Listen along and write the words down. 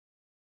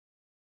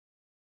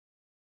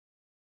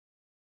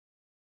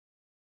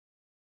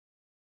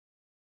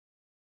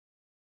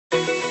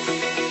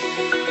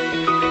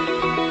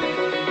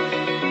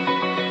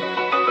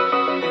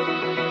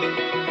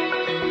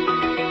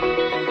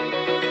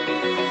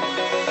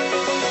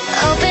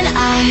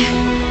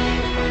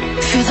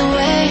vibe. Feel the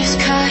waves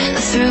cut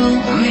through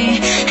me,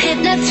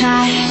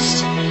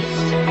 hypnotized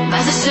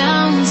by the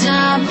sounds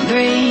I'm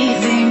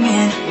breathing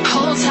in.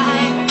 Hold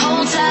tight,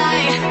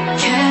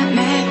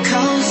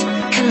 chemicals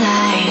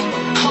collide.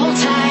 Hold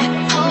tight,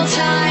 hold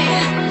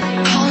tight,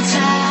 hold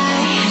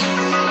tight.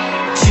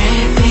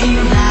 Dripping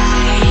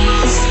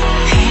lights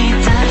paint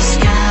the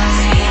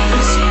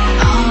skies,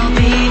 all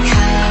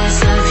because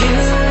of you.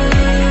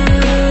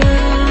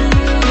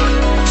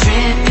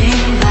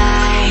 Dripping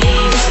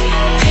lights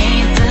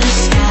paint the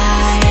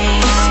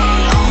skies,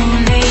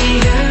 only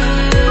you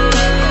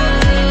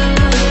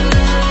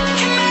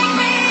can make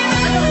me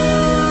move.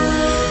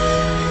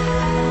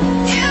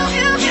 You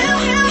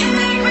can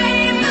make me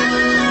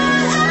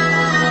move.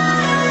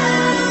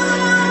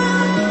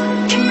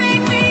 Can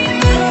make me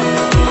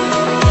move.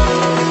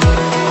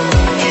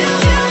 You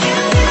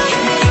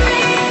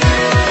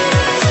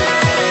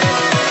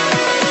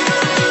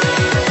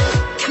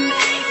can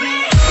make me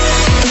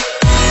move.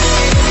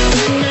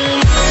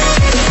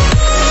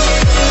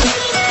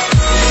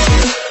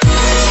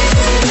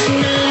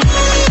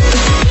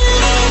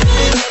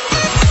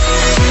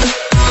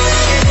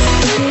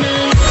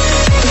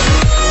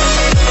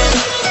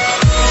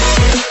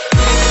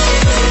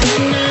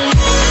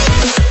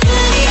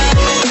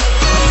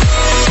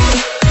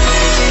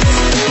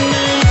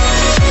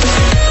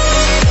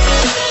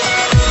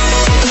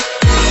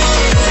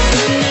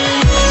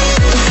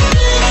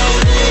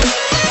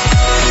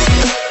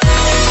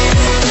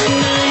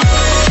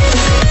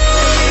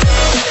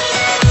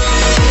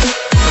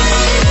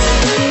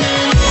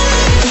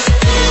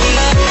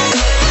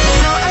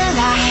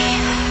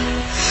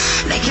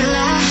 Make it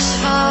last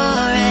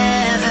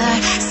forever.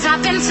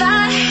 Stop in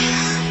time.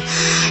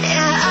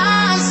 Yeah,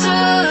 I'm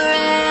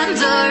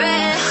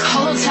surrendering.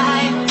 Hold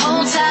tight,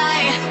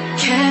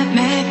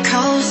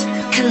 chemicals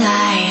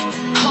collide.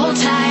 Hold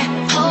tight,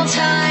 hold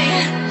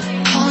tight,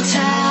 hold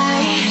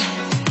tight.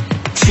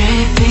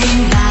 Dripping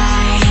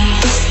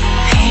lights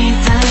paint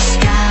the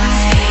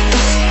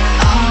skies,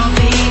 all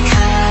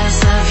because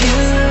of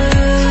you.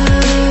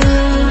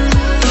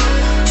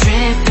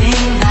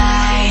 Dripping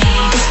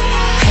lights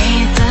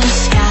paint the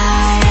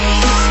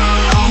skies,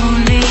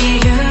 only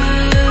you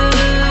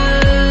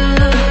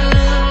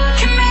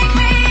can make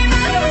me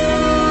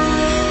move.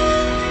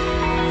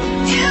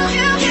 You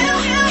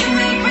can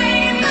make me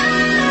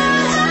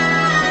move.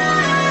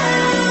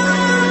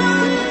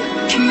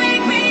 Can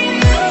make me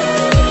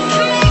move.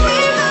 Can make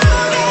me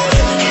move.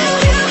 You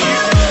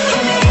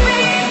can make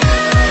me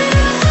move.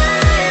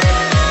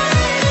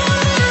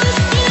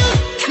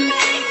 Can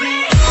make me.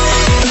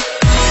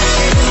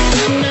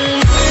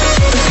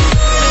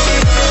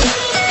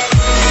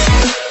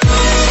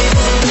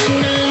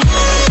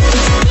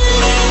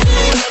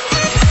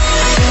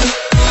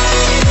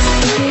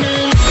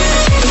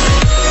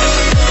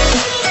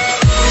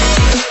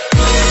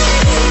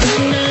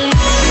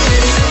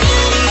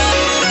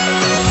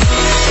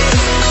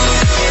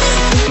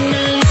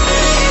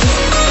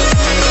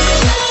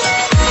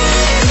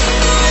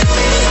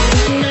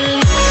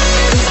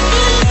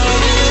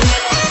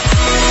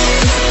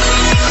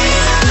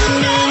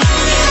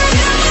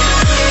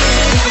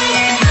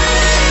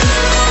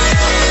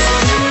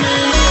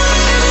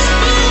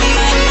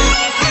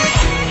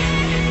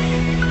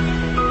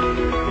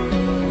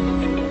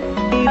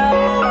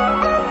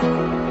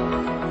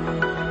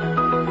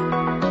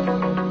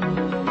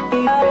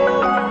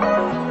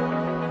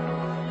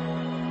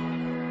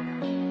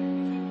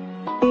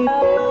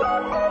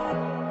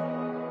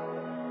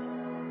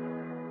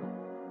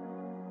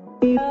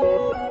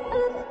 Yeah.